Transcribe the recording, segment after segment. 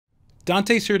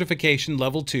Dante Certification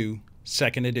Level 2,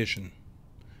 2nd Edition.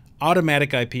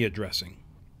 Automatic IP addressing.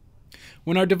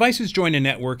 When our devices join a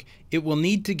network, it will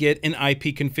need to get an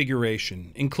IP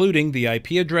configuration, including the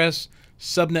IP address,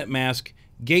 subnet mask,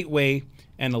 gateway,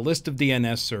 and a list of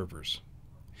DNS servers.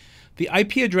 The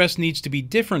IP address needs to be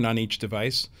different on each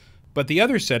device, but the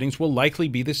other settings will likely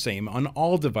be the same on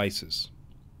all devices.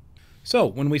 So,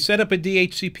 when we set up a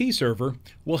DHCP server,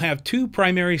 we'll have two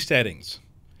primary settings.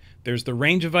 There's the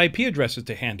range of IP addresses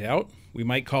to hand out. We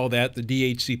might call that the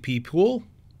DHCP pool.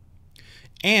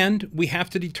 And we have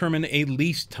to determine a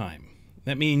lease time.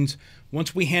 That means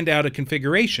once we hand out a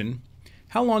configuration,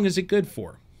 how long is it good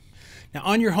for? Now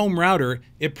on your home router,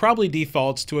 it probably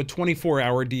defaults to a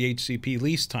 24-hour DHCP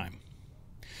lease time.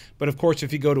 But of course,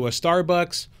 if you go to a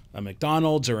Starbucks, a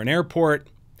McDonald's, or an airport,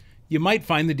 you might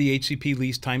find the DHCP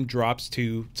lease time drops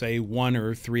to, say, 1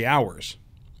 or 3 hours.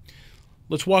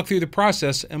 Let's walk through the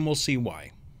process and we'll see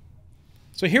why.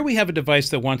 So here we have a device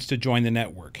that wants to join the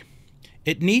network.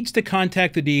 It needs to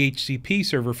contact the DHCP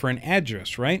server for an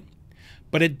address, right?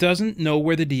 But it doesn't know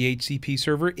where the DHCP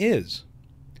server is.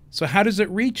 So how does it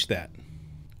reach that?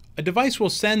 A device will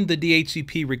send the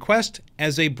DHCP request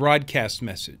as a broadcast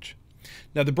message.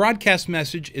 Now the broadcast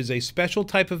message is a special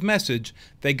type of message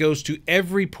that goes to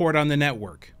every port on the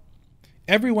network.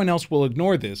 Everyone else will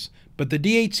ignore this, but the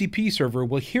DHCP server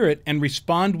will hear it and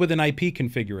respond with an IP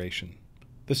configuration.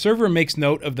 The server makes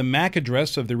note of the MAC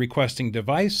address of the requesting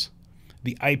device,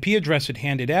 the IP address it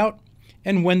handed out,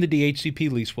 and when the DHCP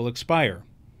lease will expire.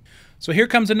 So here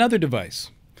comes another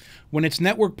device. When its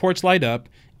network ports light up,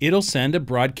 it'll send a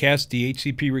broadcast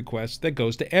DHCP request that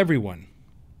goes to everyone.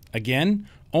 Again,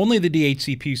 only the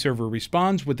DHCP server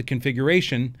responds with the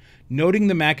configuration, noting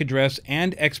the MAC address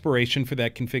and expiration for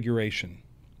that configuration.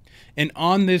 And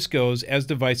on this goes as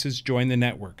devices join the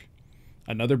network.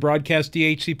 Another broadcast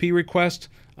DHCP request,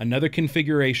 another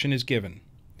configuration is given,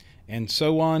 and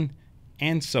so on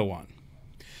and so on.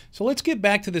 So let's get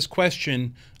back to this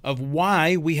question of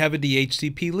why we have a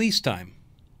DHCP lease time.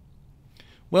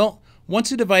 Well,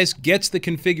 once a device gets the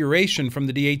configuration from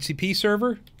the DHCP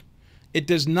server, it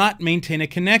does not maintain a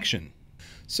connection.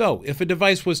 So if a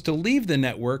device was to leave the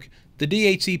network, the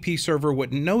DHCP server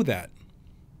wouldn't know that.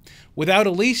 Without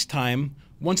a lease time,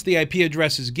 once the IP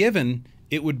address is given,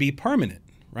 it would be permanent,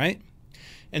 right?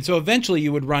 And so eventually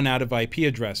you would run out of IP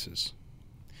addresses.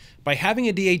 By having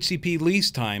a DHCP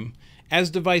lease time, as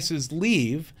devices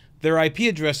leave, their IP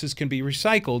addresses can be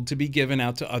recycled to be given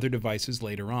out to other devices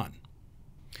later on.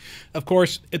 Of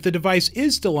course, if the device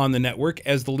is still on the network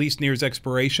as the lease nears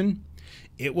expiration,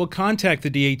 it will contact the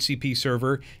DHCP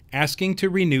server asking to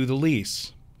renew the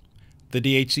lease. The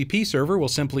DHCP server will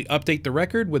simply update the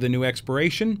record with a new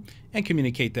expiration and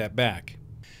communicate that back.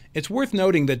 It's worth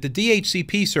noting that the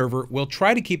DHCP server will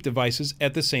try to keep devices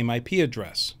at the same IP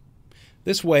address.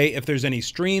 This way, if there's any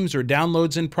streams or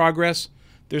downloads in progress,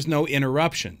 there's no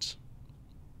interruptions.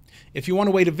 If you want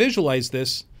a way to visualize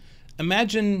this,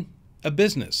 imagine a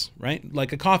business, right?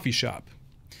 Like a coffee shop.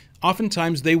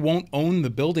 Oftentimes, they won't own the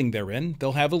building they're in.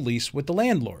 They'll have a lease with the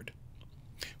landlord.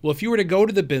 Well, if you were to go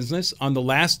to the business on the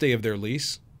last day of their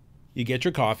lease, you get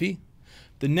your coffee.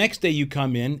 The next day you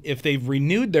come in, if they've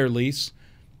renewed their lease,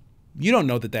 you don't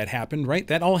know that that happened, right?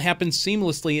 That all happens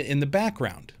seamlessly in the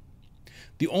background.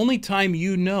 The only time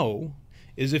you know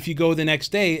is if you go the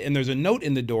next day and there's a note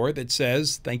in the door that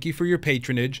says, "Thank you for your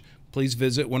patronage. Please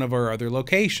visit one of our other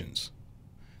locations."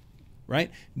 Right?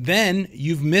 Then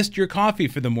you've missed your coffee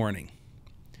for the morning.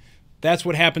 That's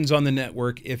what happens on the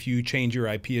network if you change your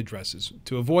IP addresses.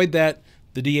 To avoid that,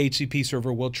 the DHCP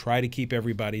server will try to keep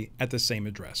everybody at the same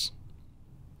address.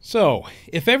 So,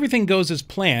 if everything goes as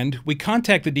planned, we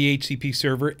contact the DHCP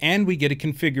server and we get a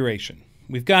configuration.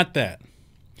 We've got that.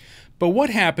 But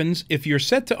what happens if you're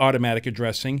set to automatic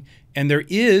addressing and there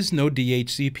is no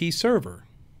DHCP server?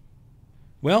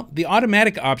 Well, the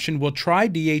automatic option will try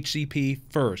DHCP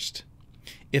first.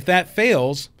 If that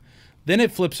fails, then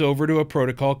it flips over to a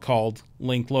protocol called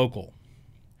link local.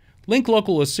 Link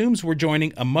local assumes we're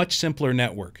joining a much simpler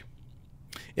network.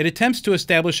 It attempts to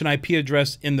establish an IP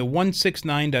address in the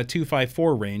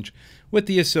 169.254 range with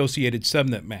the associated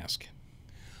subnet mask.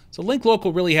 So link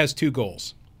local really has two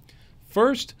goals.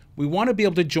 First, we want to be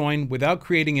able to join without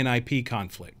creating an IP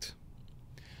conflict.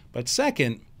 But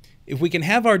second, if we can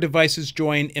have our devices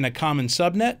join in a common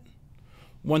subnet,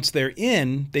 once they're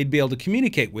in, they'd be able to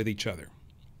communicate with each other.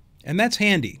 And that's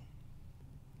handy.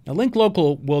 Now, link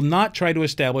local will not try to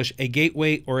establish a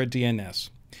gateway or a DNS.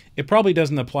 It probably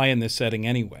doesn't apply in this setting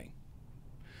anyway.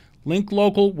 Link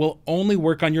local will only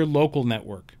work on your local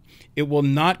network. It will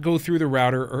not go through the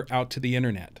router or out to the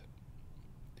internet.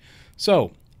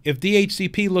 So, If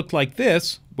DHCP looked like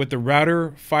this, with the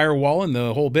router, firewall, and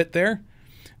the whole bit there,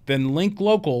 then link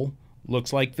local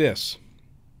looks like this.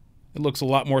 It looks a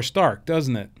lot more stark,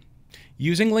 doesn't it?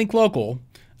 Using link local,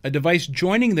 a device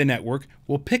joining the network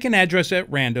will pick an address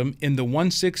at random in the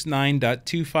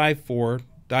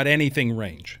 169.254.anything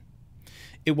range.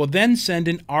 It will then send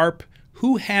an ARP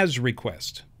who has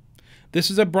request. This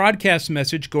is a broadcast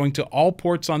message going to all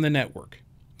ports on the network.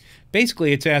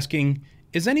 Basically, it's asking,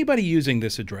 is anybody using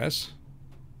this address?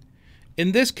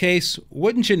 In this case,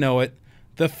 wouldn't you know it,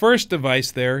 the first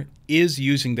device there is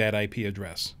using that IP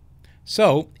address.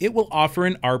 So it will offer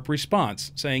an ARP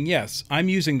response saying, yes, I'm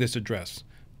using this address.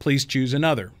 Please choose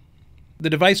another. The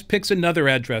device picks another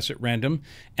address at random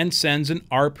and sends an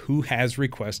ARP who has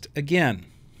request again.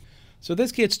 So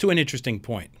this gets to an interesting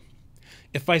point.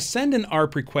 If I send an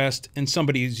ARP request and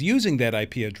somebody is using that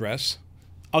IP address,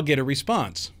 I'll get a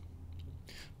response.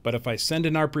 But if I send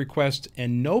an ARP request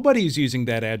and nobody's using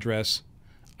that address,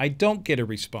 I don't get a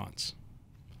response.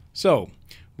 So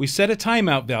we set a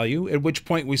timeout value, at which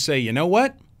point we say, you know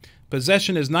what?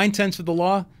 Possession is 9/10 of the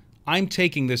law. I'm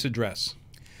taking this address.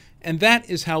 And that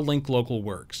is how link local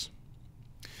works.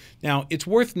 Now, it's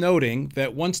worth noting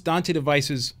that once Dante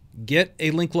devices get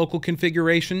a link local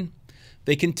configuration,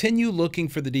 they continue looking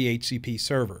for the DHCP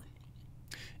server.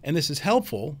 And this is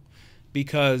helpful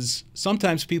because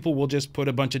sometimes people will just put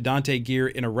a bunch of Dante gear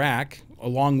in a rack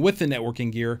along with the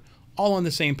networking gear, all on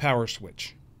the same power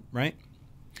switch, right?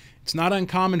 It's not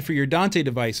uncommon for your Dante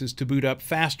devices to boot up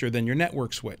faster than your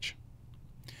network switch.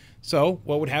 So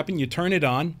what would happen? You turn it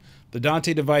on, the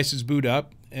Dante devices boot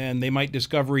up, and they might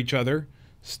discover each other,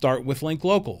 start with link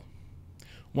local.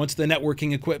 Once the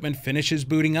networking equipment finishes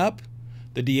booting up,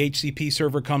 the DHCP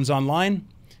server comes online,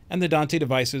 and the Dante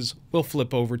devices will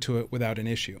flip over to it without an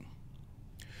issue.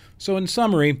 So in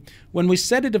summary, when we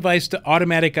set a device to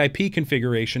automatic IP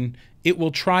configuration, it will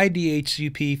try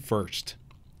DHCP first.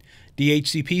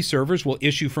 DHCP servers will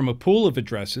issue from a pool of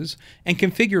addresses, and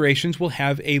configurations will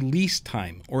have a lease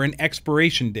time or an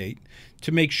expiration date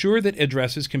to make sure that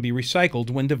addresses can be recycled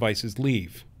when devices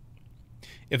leave.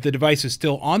 If the device is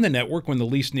still on the network when the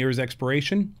lease nears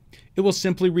expiration, it will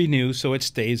simply renew so it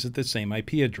stays at the same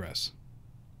IP address.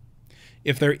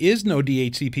 If there is no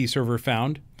DHCP server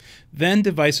found, then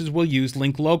devices will use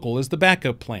link local as the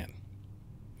backup plan.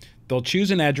 They'll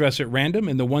choose an address at random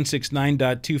in the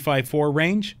 169.254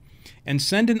 range and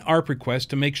send an ARP request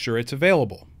to make sure it's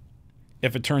available.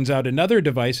 If it turns out another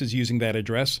device is using that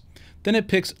address, then it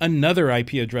picks another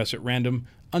IP address at random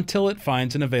until it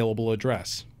finds an available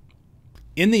address.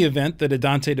 In the event that a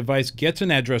Dante device gets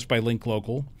an address by link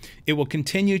local, it will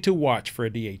continue to watch for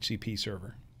a DHCP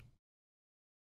server.